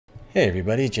Hey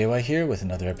everybody, JY here with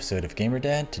another episode of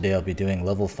GamerDad. Today I'll be doing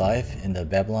level 5 in the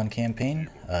Babylon campaign.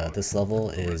 This level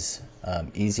is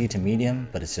easy to medium,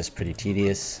 but it's just pretty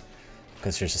tedious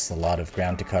because there's just a lot of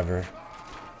ground to cover.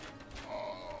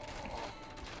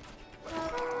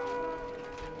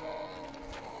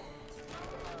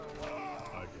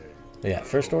 But yeah,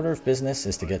 first order of business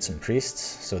is to get some priests.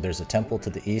 So there's a temple to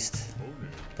the east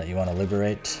that you want to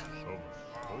liberate.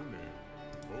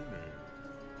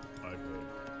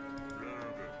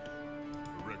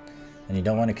 And you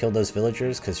don't want to kill those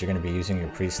villagers because you're going to be using your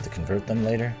priests to convert them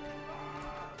later.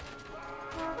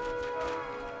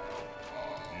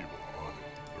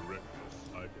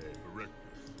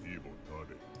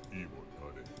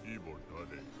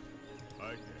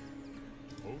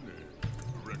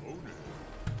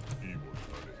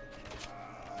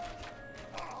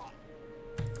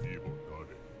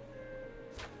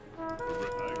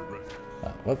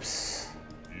 Whoops.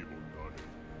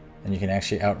 And you can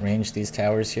actually outrange these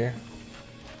towers here.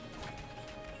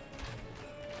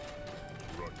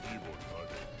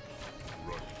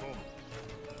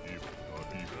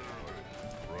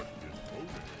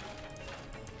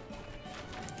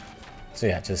 So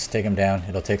yeah, just take them down.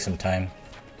 It'll take some time,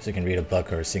 so you can read a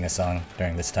book or sing a song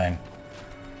during this time.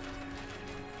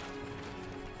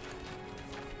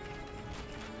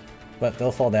 But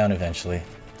they'll fall down eventually.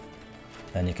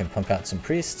 Then you can pump out some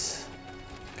priests,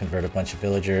 convert a bunch of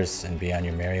villagers, and be on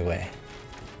your merry way.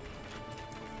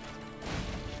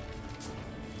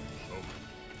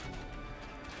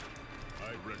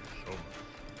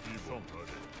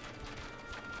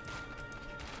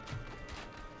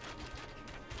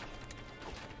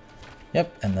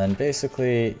 Yep, and then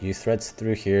basically you thread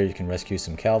through here, you can rescue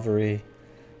some cavalry.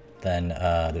 Then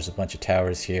there's a bunch of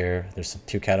towers here. There's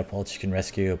two catapults you can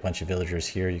rescue, a bunch of villagers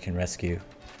here you can rescue.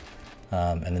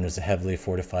 And then there's a heavily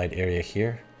fortified area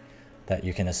here that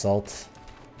you can assault.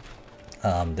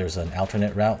 There's an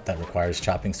alternate route that requires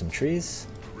chopping some trees.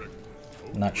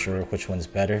 I'm not sure which one's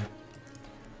better.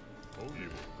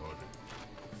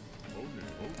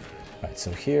 Alright,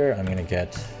 so here I'm going to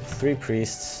get 3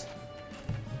 priests.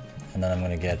 And then I'm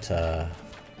going to get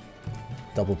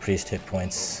double priest hit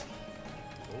points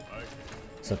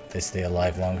so that they stay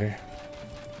alive longer.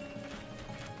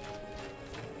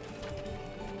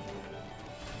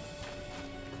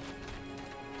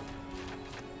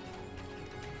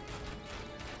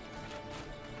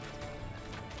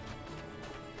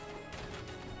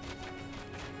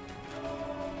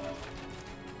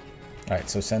 Alright,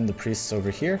 so send the priests over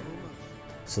here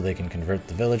so they can convert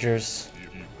the villagers.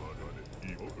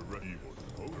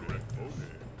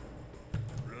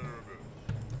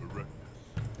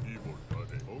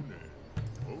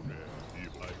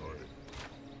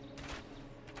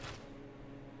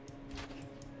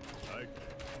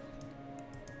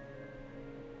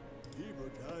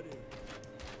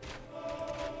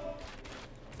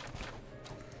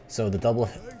 So the double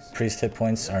priest hit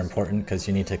points are important because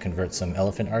you need to convert some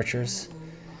elephant archers.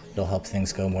 It'll help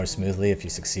things go more smoothly if you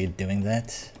succeed doing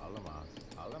that.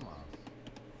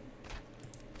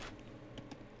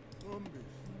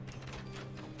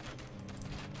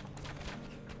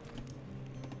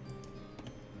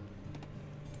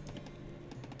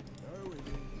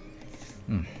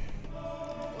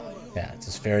 Yeah,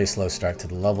 it's a very slow start to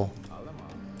the level.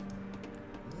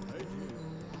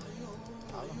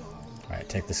 Alright,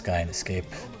 take this guy and escape.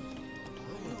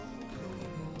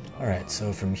 Alright,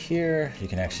 so from here you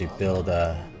can actually build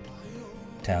a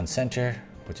town center,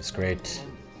 which is great.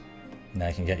 Now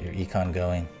you can get your econ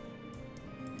going.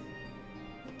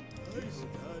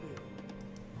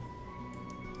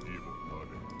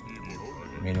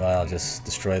 Meanwhile, I'll just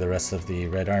destroy the rest of the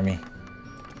Red Army.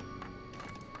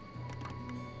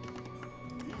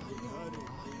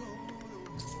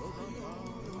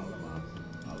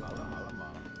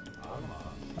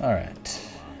 Alright.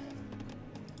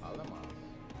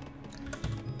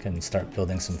 Can start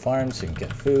building some farms so you can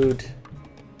get food.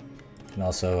 You can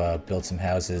also build some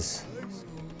houses.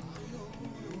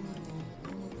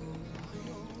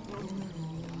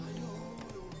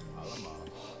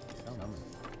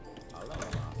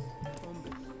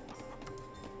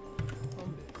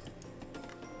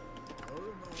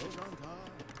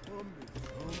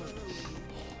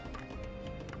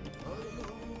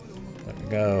 There we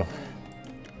go.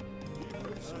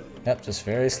 Yep, just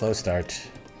very slow start.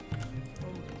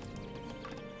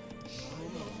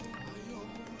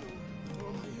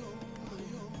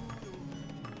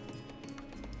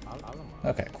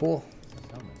 Okay, cool.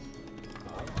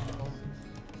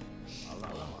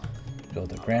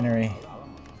 Build a granary.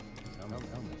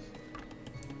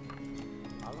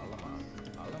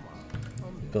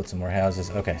 build some more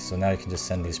houses. Okay, so now you can just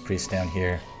send these priests down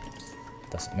here.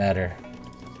 Doesn't matter.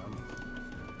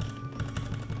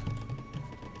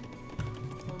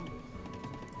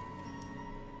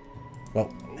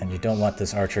 Well, and you don't want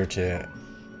this archer to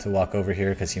walk over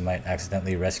here because he might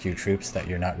accidentally rescue troops that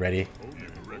you're not ready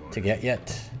to get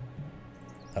yet.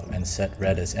 Oh, and set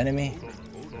red as enemy.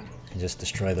 And just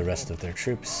destroy the rest of their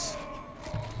troops.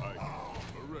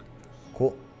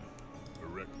 Cool.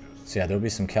 So yeah, there'll be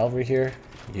some cavalry here.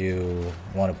 You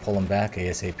want to pull them back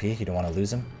ASAP. You don't want to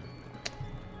lose them.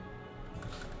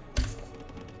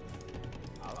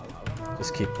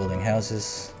 Just keep building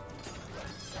houses.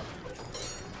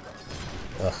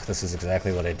 Ugh, this is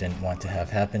exactly what I didn't want to have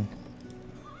happen.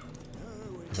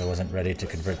 Because I wasn't ready to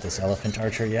convert this elephant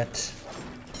archer yet.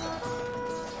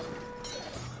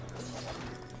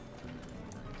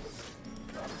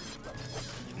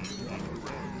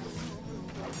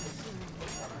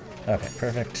 Okay,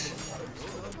 perfect.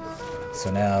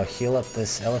 So now heal up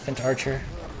this elephant archer.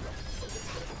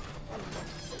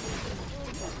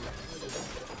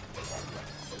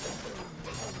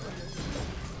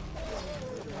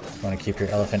 Want to keep your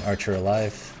elephant archer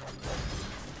alive.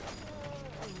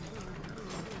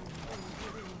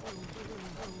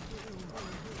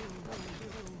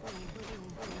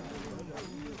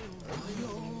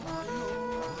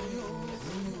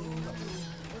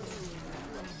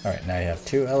 Alright, now you have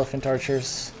 2 elephant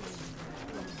archers.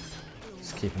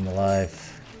 Just keep them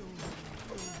alive.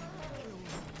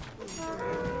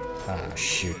 Ah,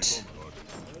 shoot.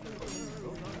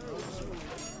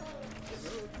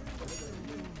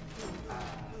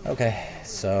 Okay,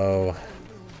 so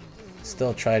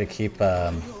still try to keep,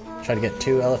 try to get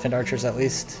 2 elephant archers at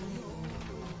least.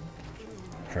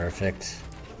 Perfect.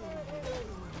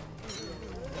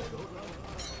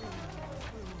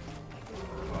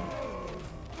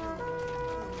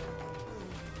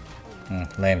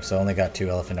 Lame, so only got 2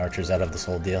 elephant archers out of this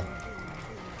whole deal.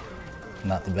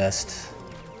 Not the best.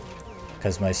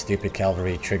 Because my stupid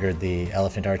cavalry triggered the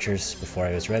elephant archers before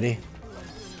I was ready.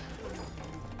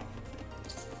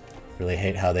 Really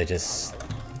hate how they just...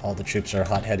 all the troops are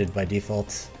hot-headed by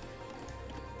default.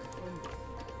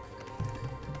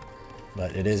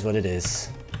 But it is what it is.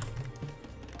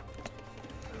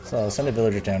 So I'll send a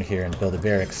villager down here and build a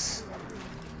barracks.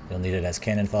 You'll need it as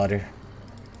cannon fodder.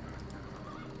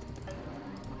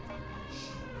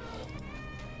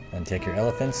 Then take your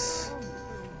elephants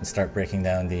and start breaking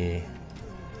down the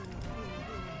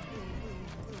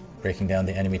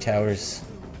enemy towers.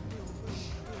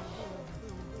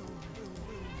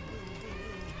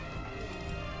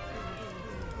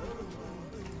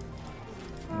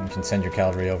 And you can send your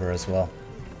cavalry over as well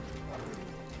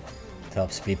to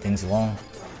help speed things along.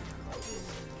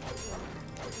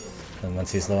 And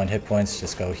once he's low on hit points,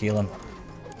 just go heal him.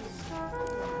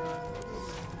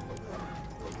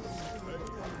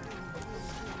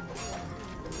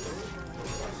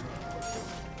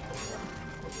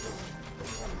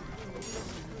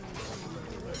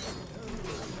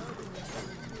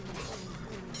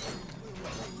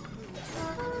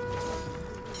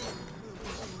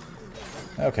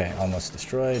 Okay, almost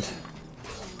destroyed.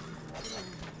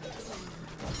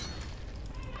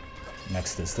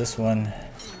 Next is this one.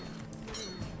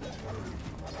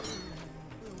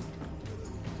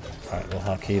 Alright, we'll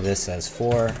hotkey this as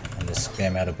 4 and just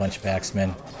spam out a bunch of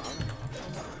axemen.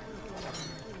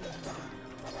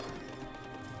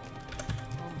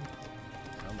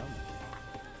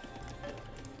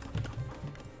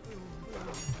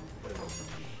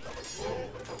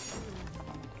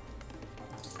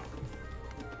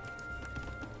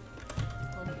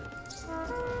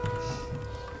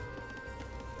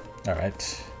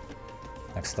 Alright,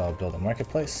 next I'll build a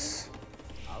marketplace.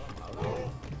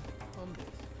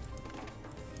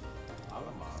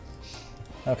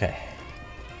 Okay.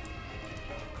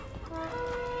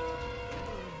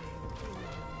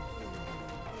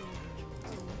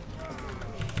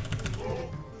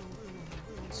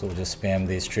 So we'll just spam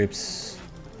these troops,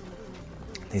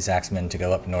 these axemen, to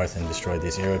go up north and destroy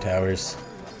these arrow towers,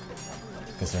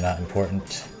 because they're not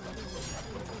important.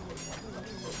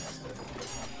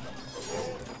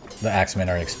 The axemen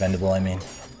are expendable, I mean.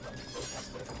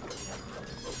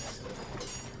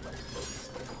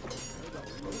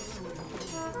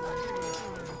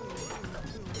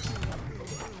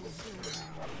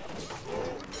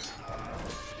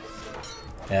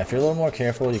 Yeah, if you're a little more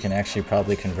careful, you can actually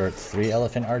probably convert 3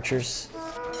 elephant archers.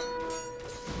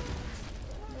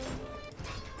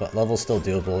 But level's still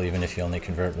doable even if you only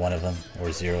convert 1 of them,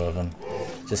 or 0 of them.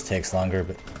 It just takes longer,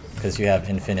 but because you have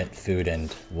infinite food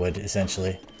and wood,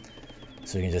 essentially.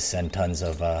 So you can just send tons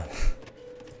of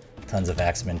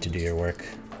axemen to do your work.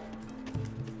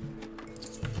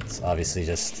 It's obviously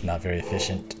just not very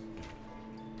efficient.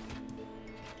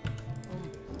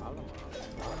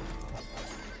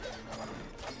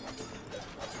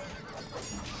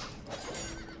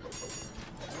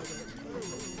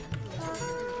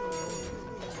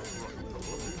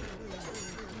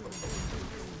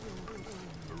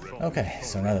 Okay,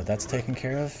 so now that that's taken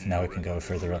care of, now we can go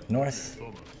further up north.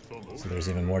 So there's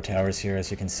even more towers here, as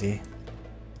you can see.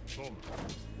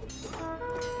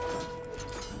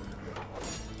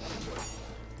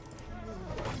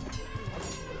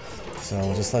 So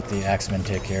we'll just let the axemen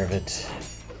take care of it.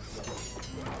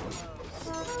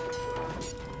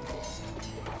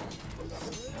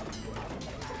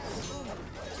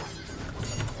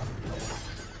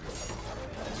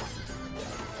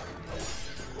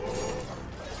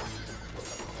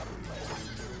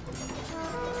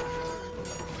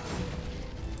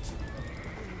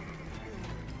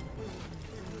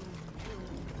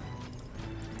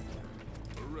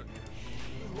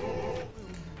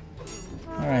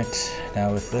 Alright,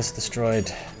 now with this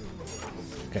destroyed,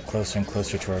 get closer and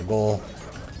closer to our goal.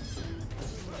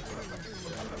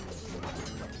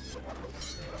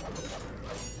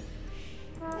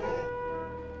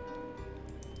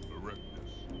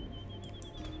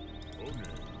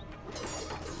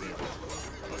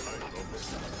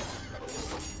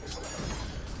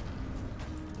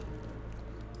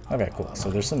 Okay, cool. So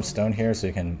there's some stone here, so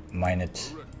you can mine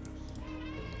it.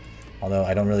 Although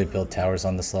I don't really build towers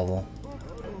on this level.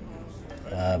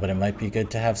 But it might be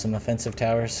good to have some offensive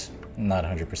towers. I'm not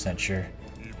 100% sure.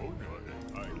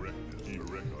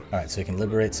 Alright, so you can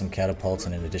liberate some catapults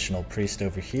and an additional priest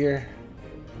over here.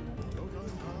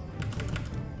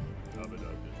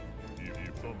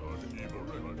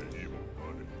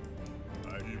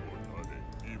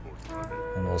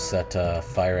 And we'll set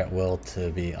fire at will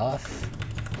to be off.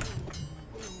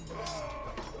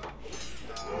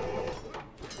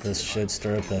 This should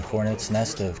stir up a hornet's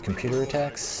nest of computer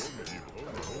attacks.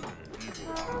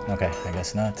 Okay, I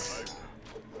guess not.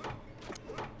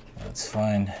 That's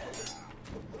fine.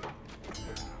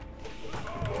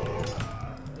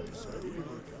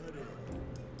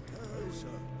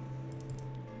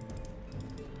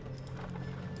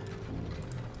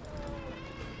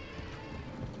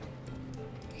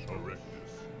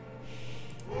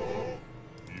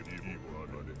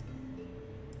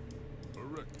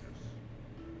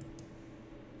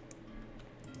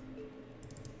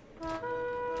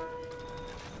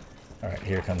 Alright,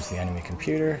 here comes the enemy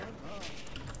computer.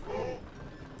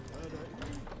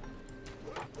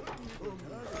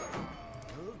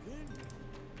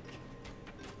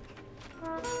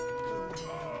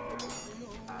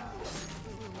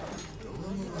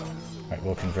 Alright,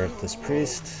 we'll convert this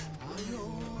priest.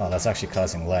 Oh, that's actually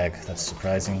causing lag. That's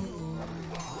surprising.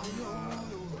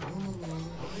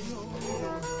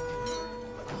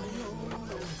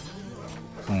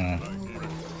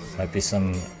 Might be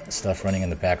some stuff running in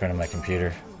the background of my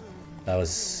computer. That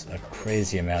was a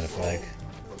crazy amount of lag.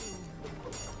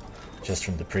 Just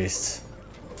from the priests.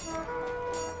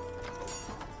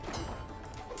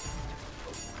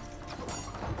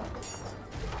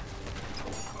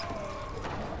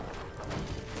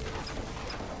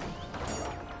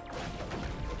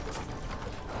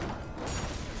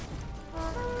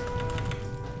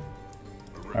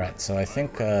 Alright, so I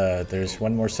think there's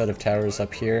one more set of towers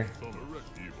up here.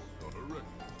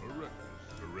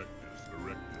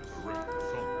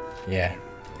 Yeah.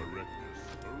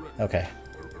 Okay.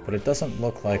 But it doesn't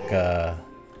look like,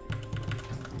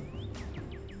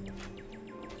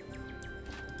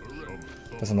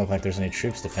 doesn't look like there's any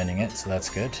troops defending it, so that's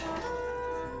good.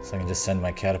 So I can just send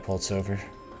my catapults over.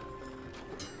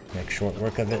 Make short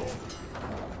work of it.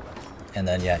 And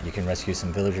then, yeah, you can rescue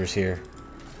some villagers here.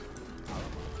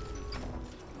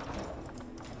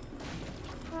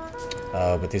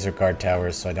 Oh, but these are guard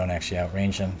towers, so I don't actually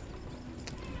outrange them.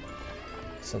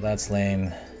 So that's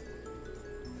lame.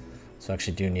 So I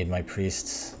actually do need my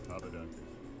priests.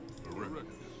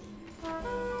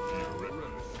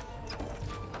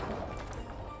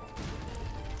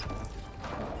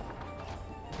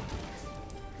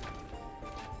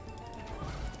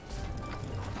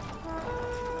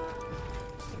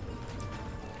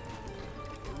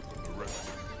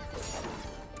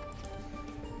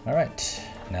 Alright,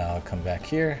 now I'll come back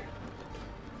here.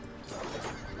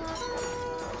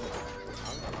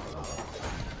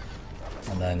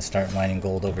 And then start mining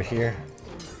gold over here.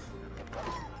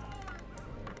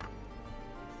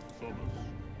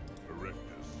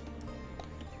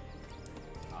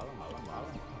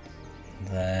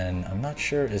 Then I'm not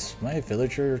sure, is my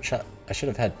villager I should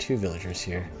have had 2 villagers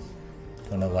here.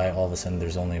 Don't know why all of a sudden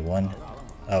there's only 1.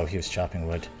 Oh, he was chopping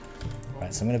wood.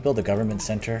 Alright, so I'm going to build a government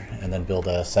center and then build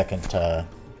a second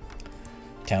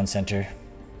town center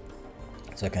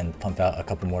so I can pump out a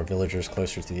couple more villagers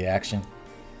closer to the action.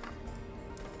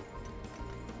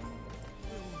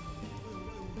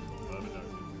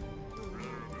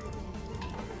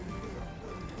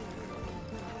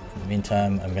 In the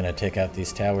meantime, I'm going to take out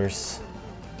these towers.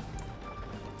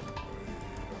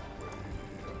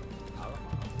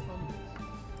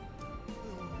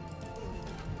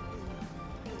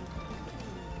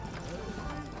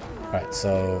 Alright,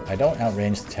 so I don't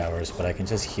outrange the towers, but I can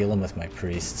just heal them with my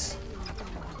priests.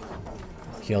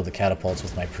 Heal the catapults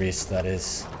with my priests, that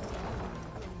is.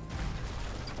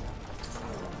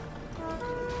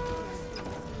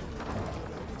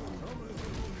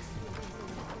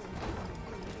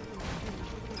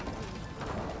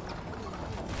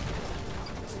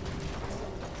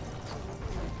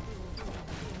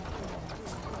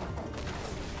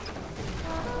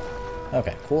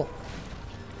 Okay, cool.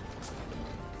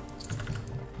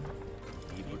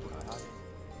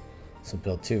 So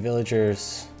build 2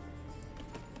 villagers.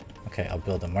 Okay, I'll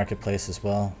build a marketplace as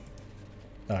well.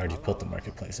 I already built the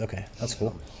marketplace. Okay, that's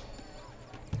cool.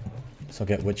 So I'll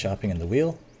get wood chopping in the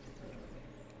wheel.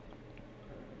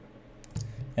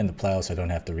 And the plow so I don't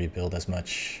have to rebuild as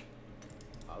much.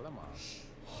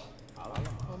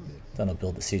 Then I'll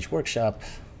build the siege workshop.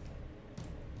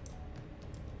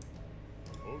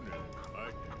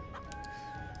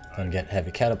 Then get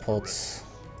heavy catapults.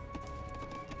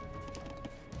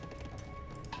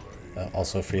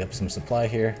 Also free up some supply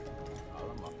here.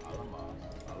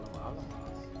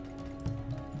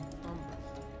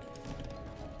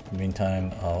 In the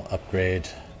meantime, I'll upgrade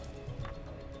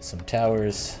some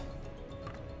towers.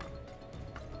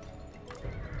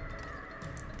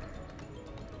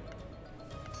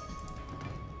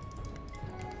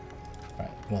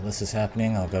 Alright, while this is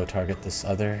happening, I'll go target this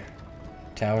other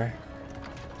tower.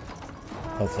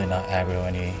 Hopefully not aggro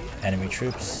any enemy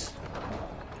troops.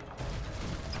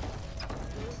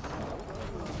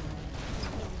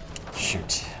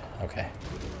 Shoot. Okay.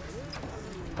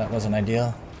 That wasn't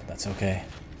ideal. That's okay.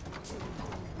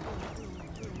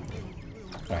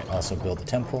 Alright, also build a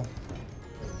temple.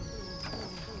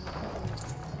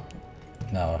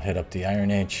 Now I'll hit up the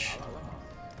Iron Age.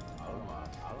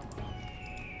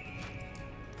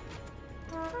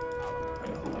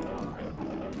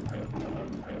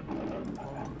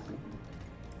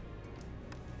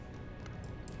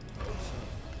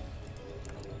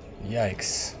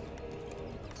 Yikes.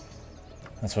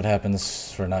 That's what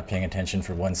happens for not paying attention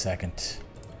for 1 second.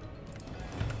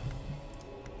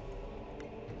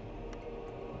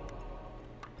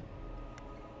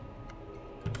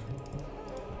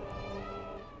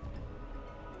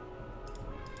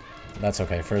 That's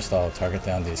okay. First I'll target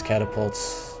down these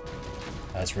catapults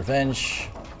as revenge.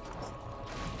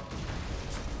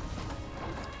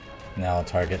 Now I'll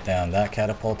target down that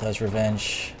catapult as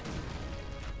revenge.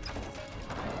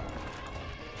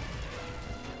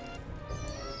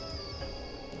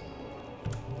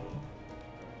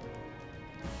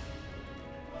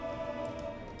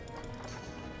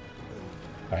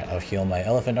 Alright, I'll heal my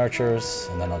elephant archers,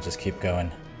 and then I'll just keep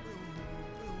going.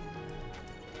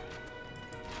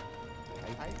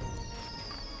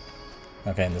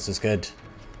 Okay, and this is good.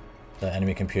 The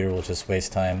enemy computer will just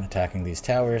waste time attacking these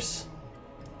towers,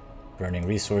 burning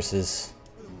resources.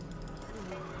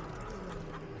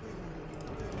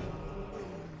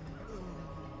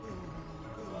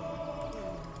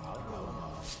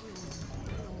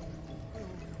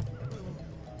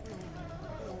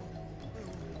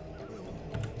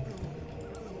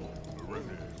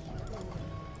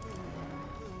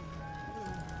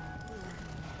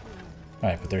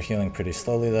 Alright, but they're healing pretty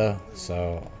slowly though,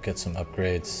 so I'll get some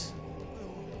upgrades.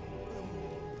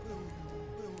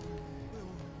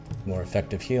 More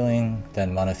effective healing,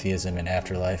 then monotheism and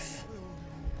afterlife.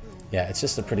 Yeah, it's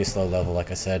just a pretty slow level,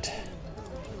 like I said.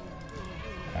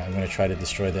 Alright, I'm going to try to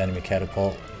destroy the enemy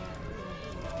catapult.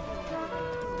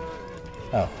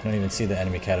 Oh, I don't even see the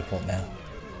enemy catapult now.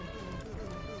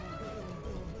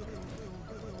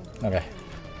 Okay.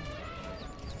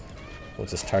 We'll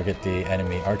just target the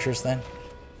enemy archers then.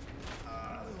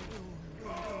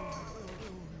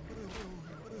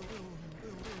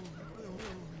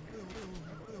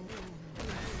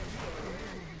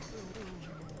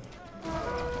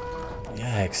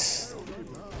 Yikes.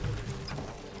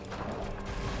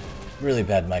 Really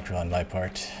bad micro on my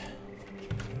part.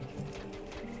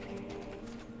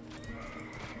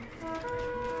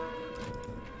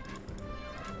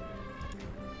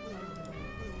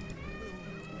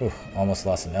 Ooh, almost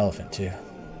lost an elephant too.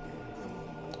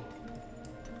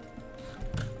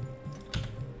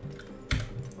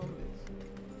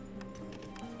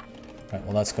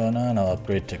 while that's going on, I'll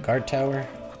upgrade to guard tower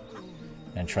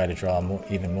and try to draw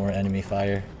even more enemy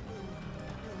fire.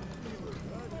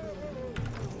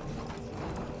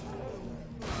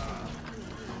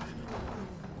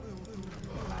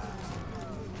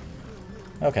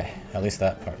 Okay, at least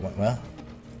that part went well.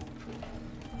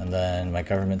 And then my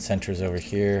government centers over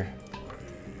here.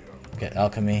 Get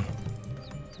alchemy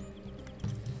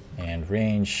and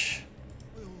range.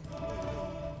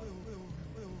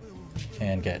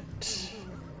 And get...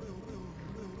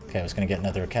 Okay, I was gonna get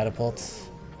another catapult.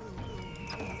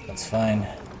 That's fine.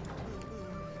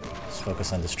 Let's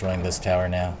focus on destroying this tower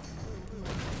now.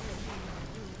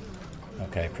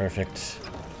 Okay, perfect.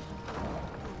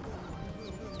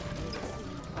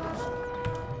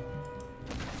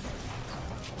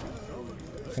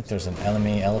 I think there's an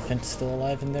enemy elephant still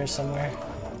alive in there somewhere.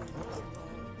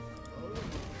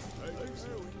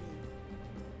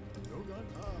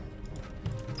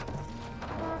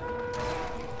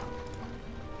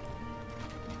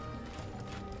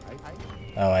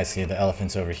 Oh, I see. The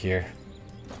elephant's over here.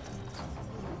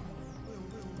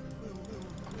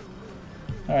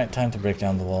 Alright, time to break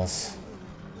down the walls.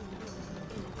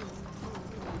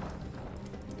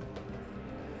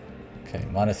 Okay,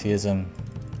 monotheism.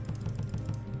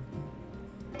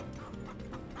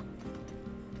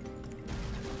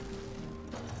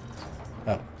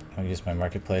 Oh, I'll use my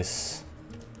marketplace.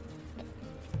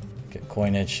 Get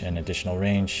coinage and additional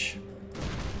range.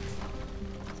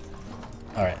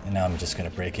 Alright, and now I'm just gonna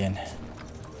break in.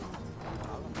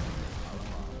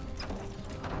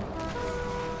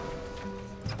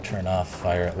 Turn off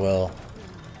fire at will.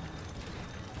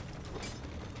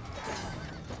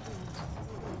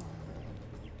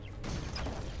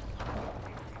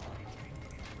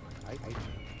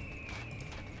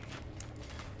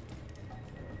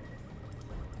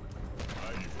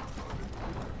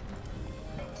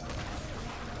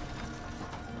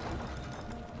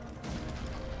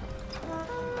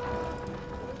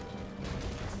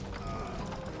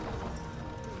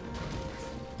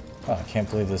 Oh, I can't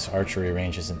believe this archery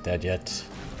range isn't dead yet.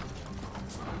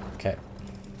 Okay.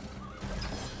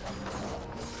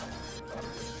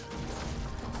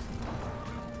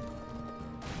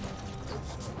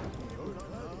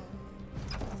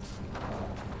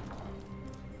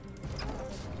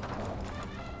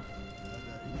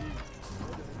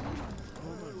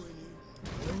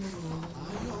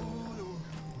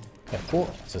 Okay,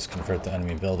 cool. Let's just convert the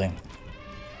enemy building.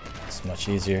 It's much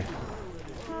easier.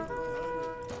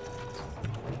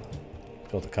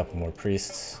 Build a couple more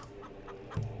priests.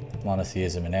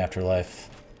 Monotheism and afterlife.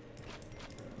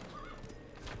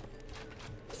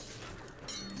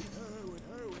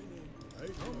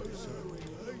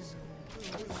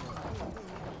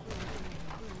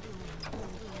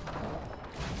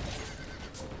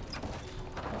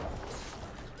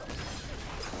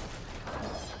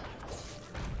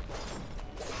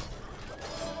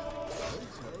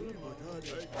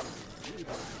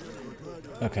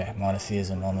 Okay,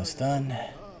 monotheism almost done.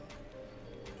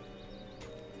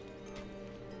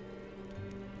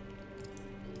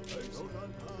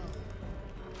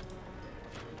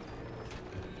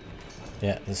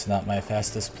 Yeah, this is not my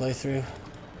fastest playthrough.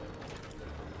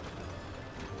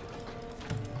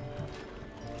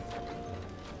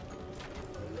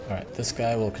 Alright, this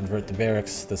guy will convert the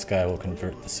barracks, this guy will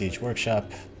convert the siege workshop.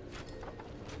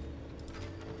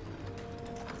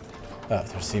 Oh,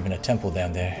 there's even a temple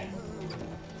down there.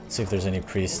 Let's see if there's any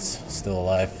priests still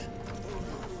alive.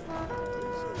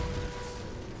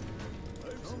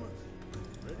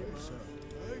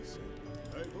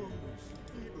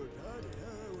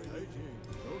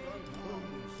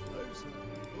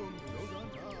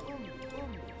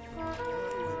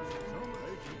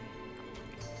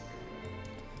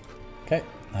 Okay,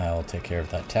 I'll take care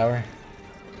of that tower.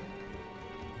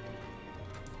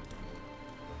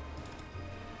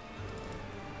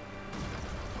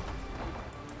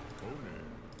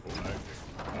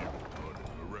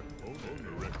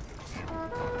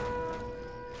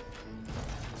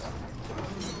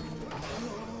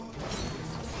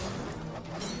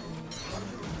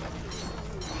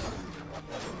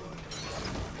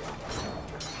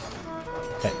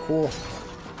 Okay, cool.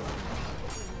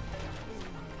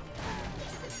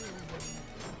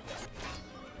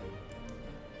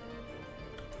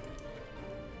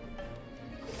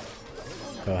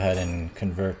 Go ahead and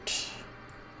convert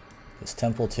this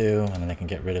temple too, and then I can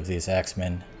get rid of these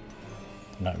axemen.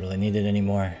 They're not really needed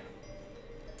anymore.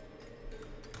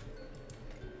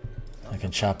 I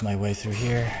can chop my way through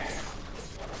here.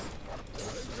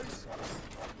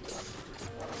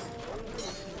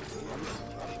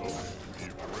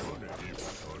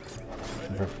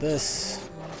 Convert this.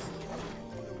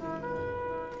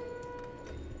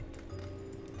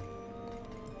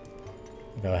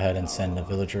 Go ahead and send a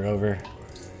villager over.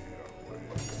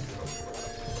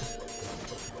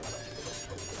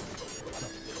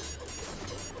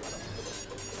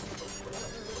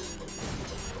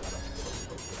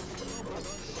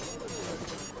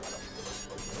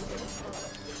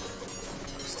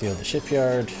 Steal the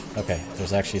shipyard. Okay,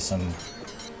 there's actually some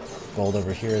gold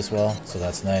over here as well, so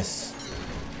that's nice.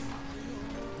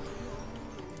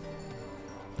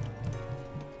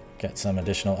 Get some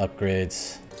additional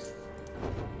upgrades.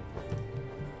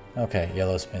 Okay,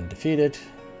 yellow's been defeated.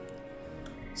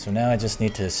 So now I just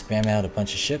need to spam out a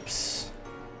bunch of ships.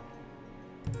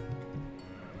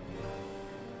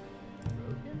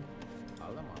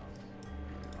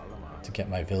 To get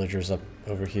my villagers up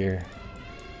over here.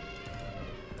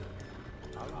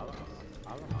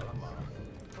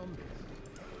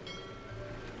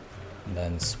 And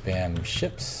then spam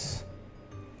ships.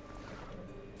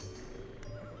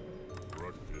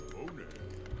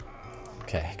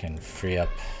 Okay, I can free up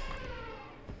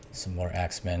some more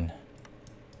axemen.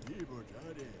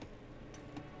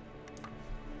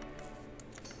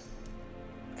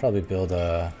 Probably build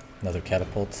another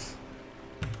catapult.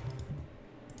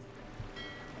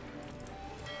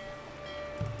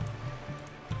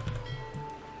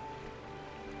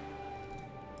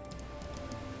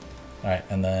 Alright,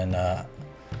 and then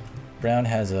Brown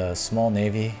has a small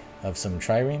navy of some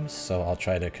triremes, so I'll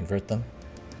try to convert them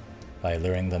by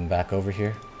luring them back over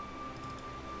here.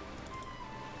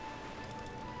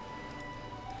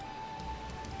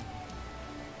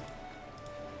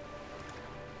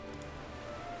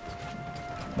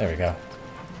 There we go.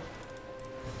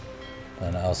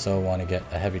 And I also want to get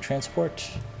a heavy transport.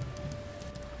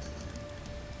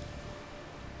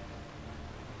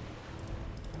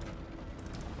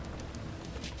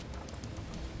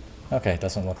 Okay,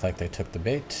 doesn't look like they took the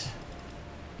bait.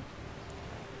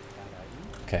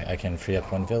 Okay, I can free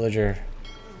up one villager.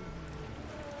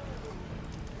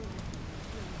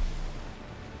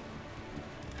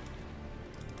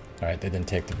 Alright, they didn't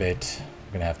take the bait.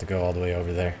 I'm gonna have to go all the way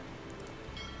over there.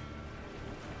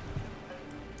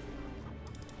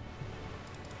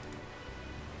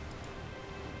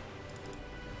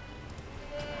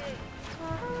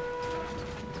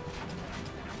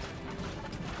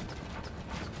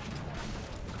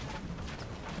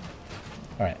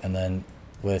 Alright, and then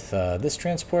with this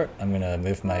transport, I'm going to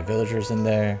move my villagers in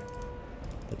there,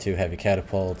 the 2 heavy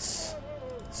catapults,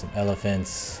 some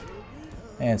elephants,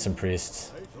 and some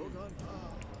priests.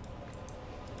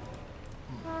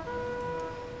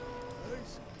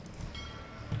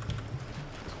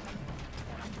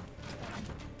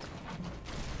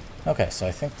 Okay, so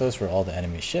I think those were all the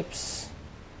enemy ships.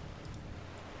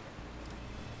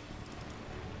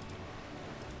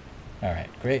 Alright,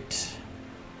 great.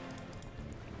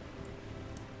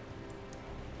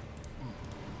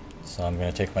 So I'm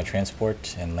going to take my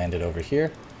transport and land it over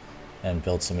here and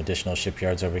build some additional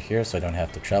shipyards over here so I don't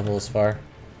have to travel as far.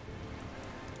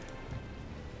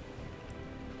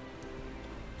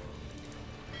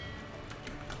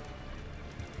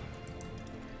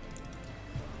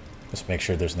 Just make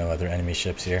sure there's no other enemy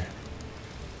ships here.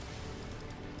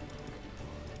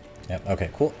 Yep, okay,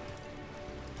 cool.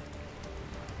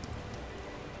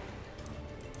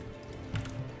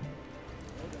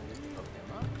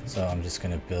 So I'm just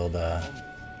going to build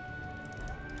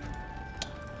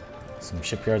some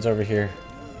shipyards over here.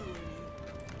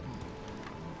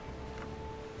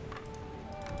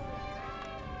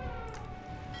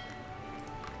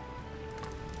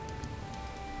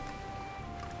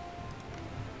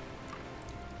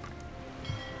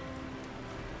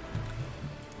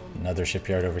 Another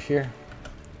shipyard over here.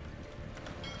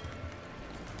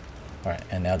 Alright,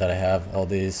 and now that I have all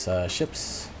these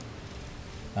ships,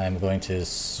 I'm going to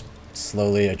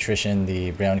slowly attrition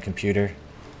the Brown computer.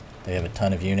 They have a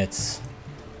ton of units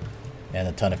and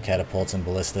a ton of catapults and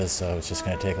ballistas, so it's just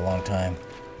going to take a long time.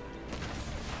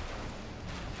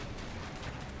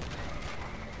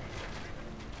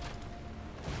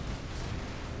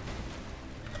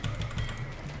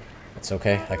 It's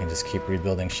okay, I can just keep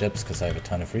rebuilding ships because I have a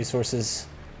ton of resources.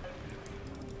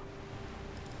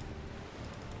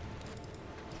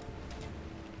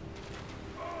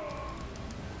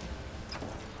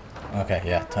 Okay,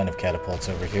 yeah, ton of catapults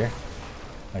over here.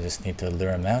 I just need to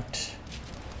lure them out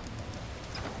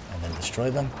and then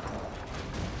destroy them.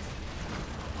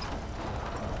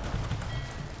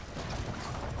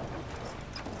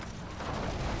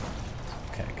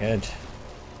 Okay, good.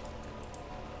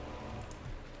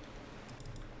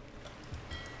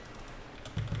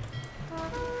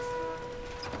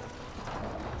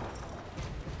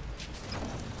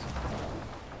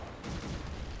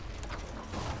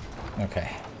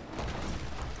 Okay.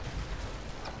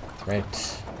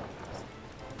 Great.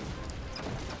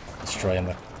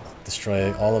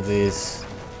 Destroy all of these.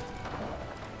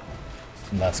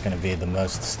 And that's going to be the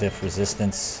most stiff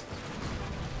resistance.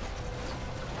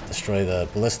 Destroy the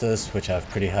ballistas, which have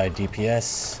pretty high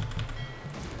DPS.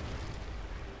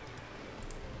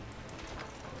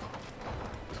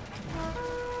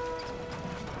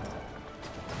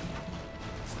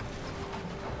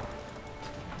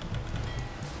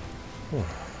 Whew,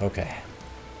 okay.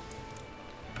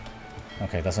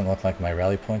 Okay, doesn't look like my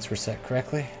rally points were set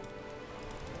correctly.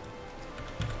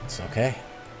 It's okay.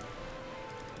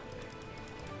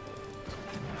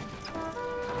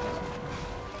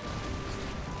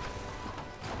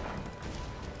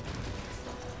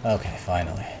 Okay,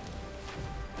 finally.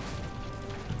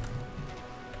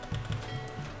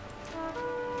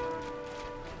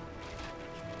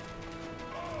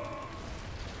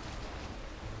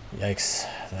 Yikes,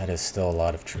 that is still a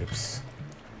lot of troops.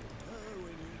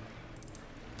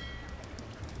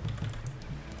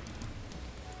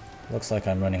 Looks like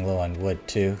I'm running low on wood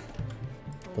too.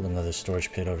 Build another storage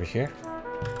pit over here.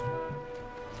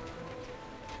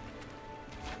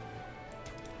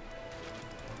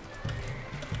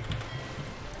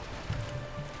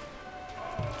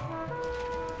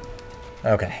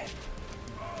 Okay,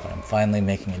 but I'm finally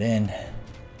making it in.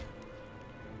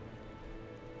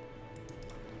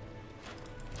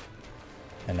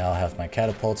 And now I'll have my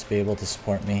catapults be able to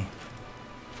support me.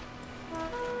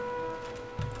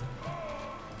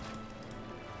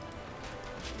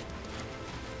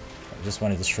 I just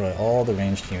want to destroy all the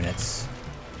ranged units.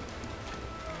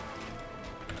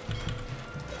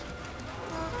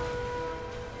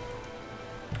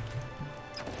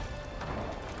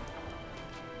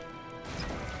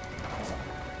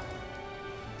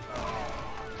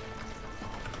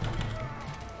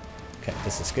 Okay,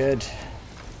 this is good.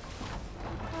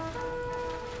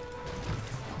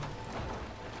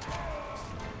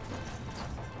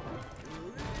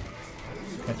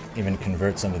 Even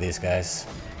convert some of these guys.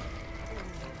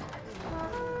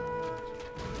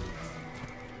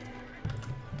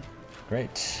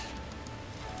 Great.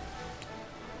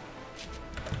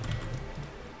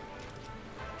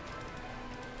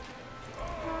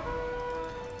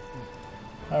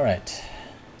 All right.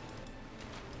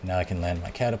 Now I can land my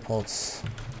catapults.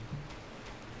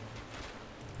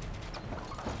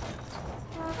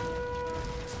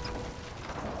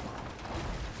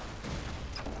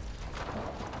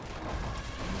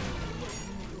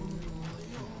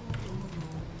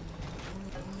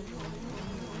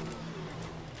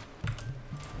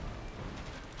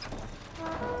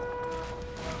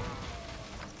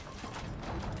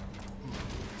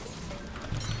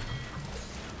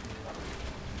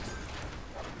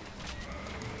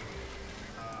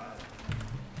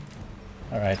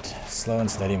 Alright, slow and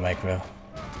steady micro.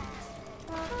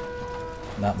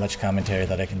 Not much commentary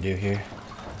that I can do here.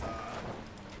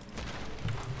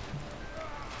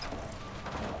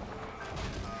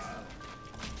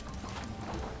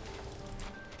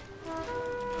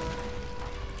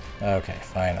 Okay,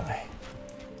 finally.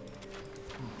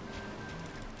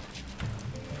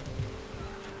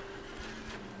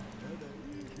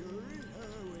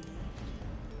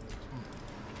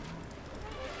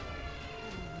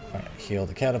 Alright, heal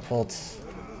the catapult.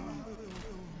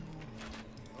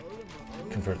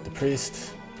 Convert the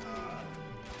priest.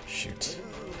 Shoot.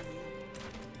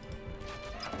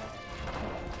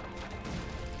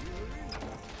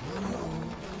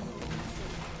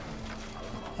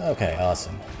 Okay,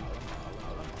 awesome.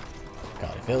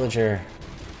 Got a villager.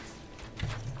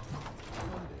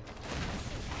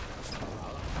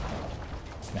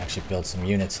 Can actually build some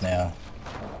units now.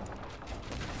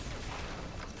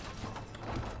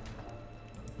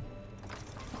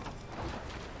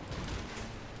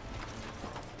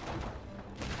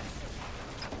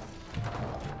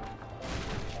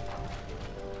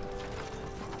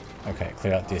 Okay,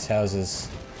 clear out these houses.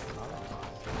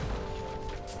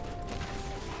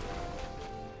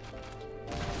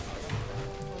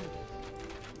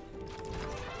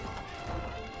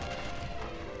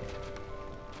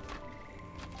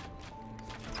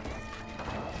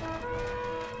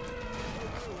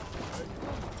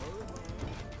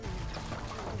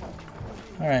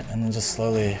 Alright, and then just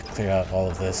slowly clear out all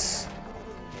of this.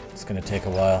 It's gonna take a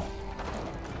while.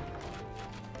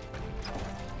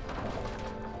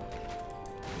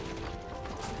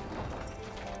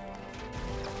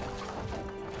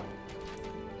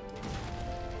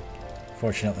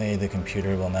 Fortunately, the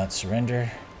computer will not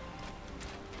surrender.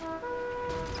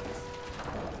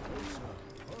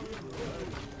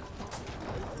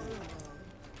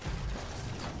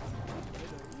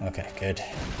 Okay, good.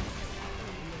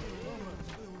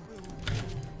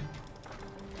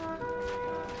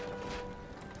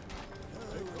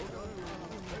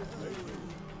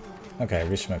 Okay, I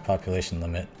reached my population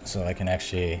limit, so I can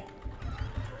actually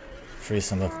free up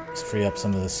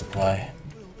some of the supply.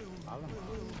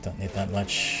 Don't need that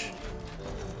much.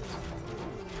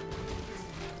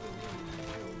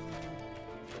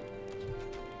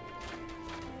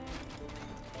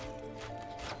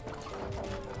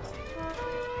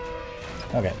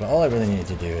 Okay, but all I really need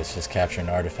to do is just capture an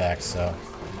artifact, so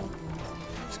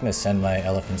I'm just gonna send my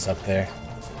elephants up there,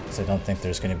 because I don't think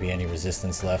there's gonna be any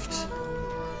resistance left.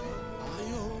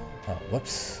 Oh,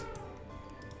 whoops.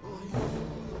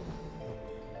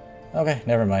 Okay,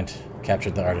 never mind.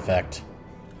 Captured the artifact.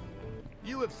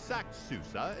 You have sacked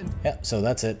Susa and Yeah, so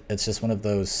that's it. It's just one of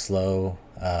those slow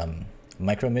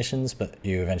micro missions, but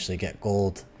you eventually get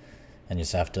gold, and you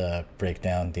just have to break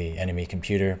down the enemy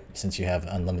computer. Since you have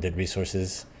unlimited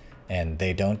resources and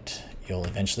they don't, you'll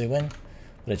eventually win,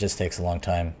 but it just takes a long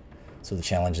time. So the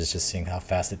challenge is just seeing how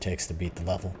fast it takes to beat the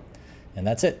level. And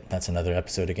that's it. That's another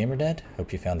episode of GamerDad.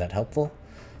 Hope you found that helpful.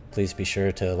 Please be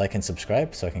sure to like and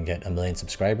subscribe so I can get 1 million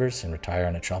subscribers and retire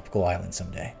on a tropical island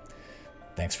someday.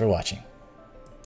 Thanks for watching.